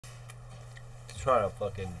Trying to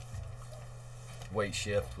fucking wait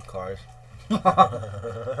shift with cars.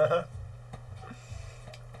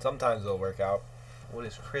 Sometimes it'll work out. What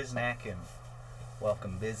is Chriznak and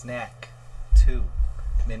welcome Biznak to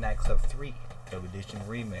Midnight Club 3 Club Edition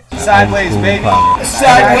Remix. Sideways, baby.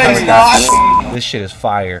 Sideways, boss. This shit is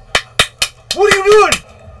fire. What are you doing?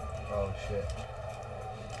 Oh shit.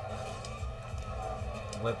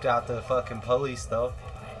 Whipped out the fucking police though.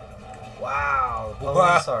 Wow, the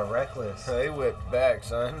police are reckless. They whipped back,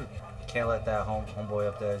 son. Can't let that homeboy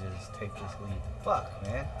up there just take this lead. Fuck,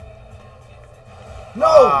 man. No,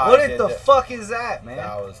 what the fuck is that, man?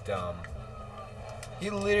 That was dumb.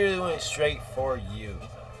 He literally went straight for you.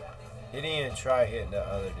 He didn't even try hitting the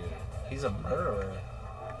other dude. He's a murderer.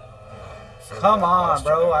 So come on,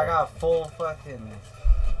 bro. I got full fucking...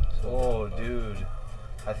 Oh, dude.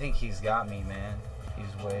 I think he's got me, man.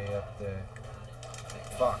 He's way up there.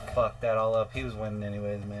 Fuck that all up. He was winning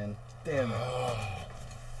anyways, man. Damn it.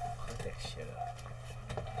 Put that shit up.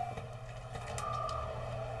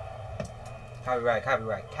 Copyright,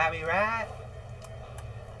 copyright, copyright.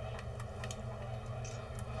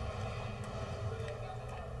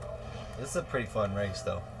 This is a pretty fun race,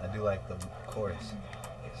 though. I do like the chorus.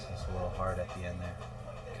 It's just a little hard at the end there.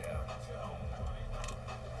 Yeah.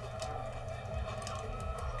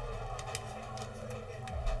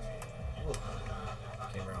 Ooh.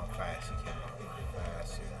 Came around fast. He came around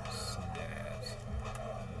fast. Snaz.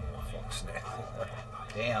 Fuck snaz.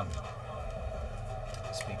 Damn.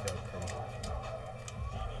 Speak up, please.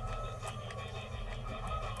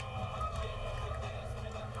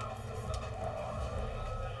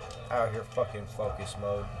 Out here fucking focus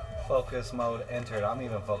mode. Focus mode entered. I'm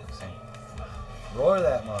even focusing. Roar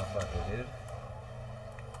that motherfucker, dude.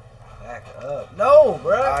 Back up. No,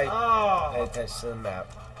 bro. I pay attention to the map.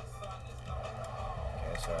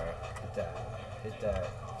 Okay, sorry. Hit that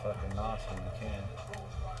fucking nos when you can.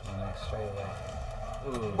 On that straightaway.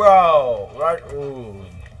 Ooh. Bro, right. Ooh.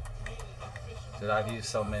 Dude, I've used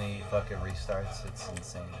so many fucking restarts. It's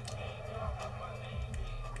insane.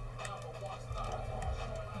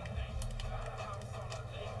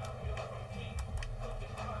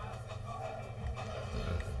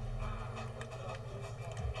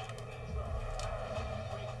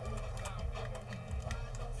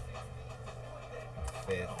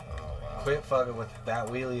 Fifth. Oh, wow. Quit fucking with that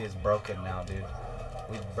wheelie is broken now, dude.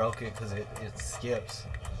 We broke it because it skips.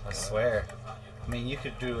 I swear. I mean, you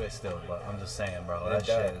could do it still, but I'm just saying, bro. It That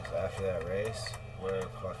does. shit. After that race, where the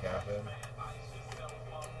fuck happened?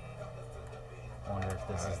 I wonder if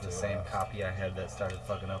this is the same copy I had that started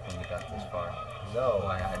fucking up when we got this far. No.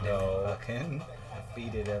 Why I didn't fucking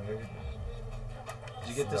beat it ever. Did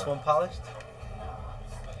you get this one polished?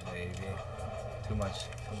 Maybe. Too much.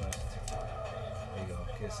 There you go.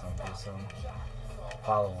 Get some.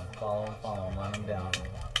 Follow him. Run him down.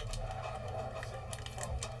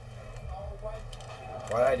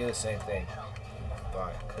 Why did I do the same thing?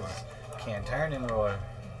 Why? Because can't turn and roar.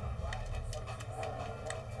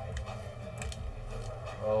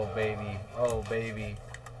 Oh, baby.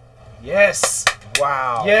 Yes!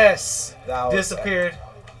 Wow. Yes! That was disappeared.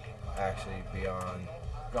 Actually beyond.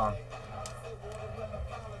 Gone.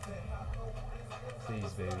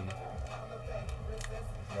 Please, baby.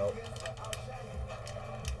 Nope.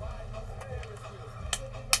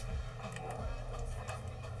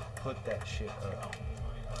 Put that shit up.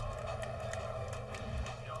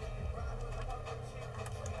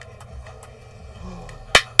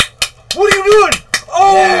 What are you doing?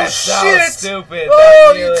 Oh, yes, shit! That was stupid.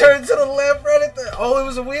 Oh, you turned to the left right at the... Oh, it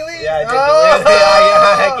was a wheelie? Yeah, I did the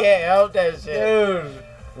wheelie. I can't help that shit. Dude,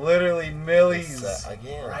 literally millies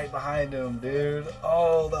again. right behind him, dude.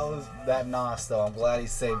 Oh, that nos, though. I'm glad he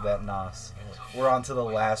saved that nos. We're on to the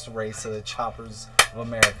last race of the Choppers of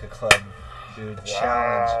America Club, dude. Wow.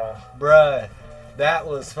 Challenge. Bruh. That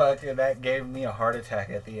was fucking... That gave me a heart attack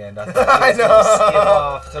at the end. I thought he was going to skip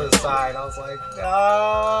off to the side. I was like,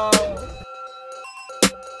 no.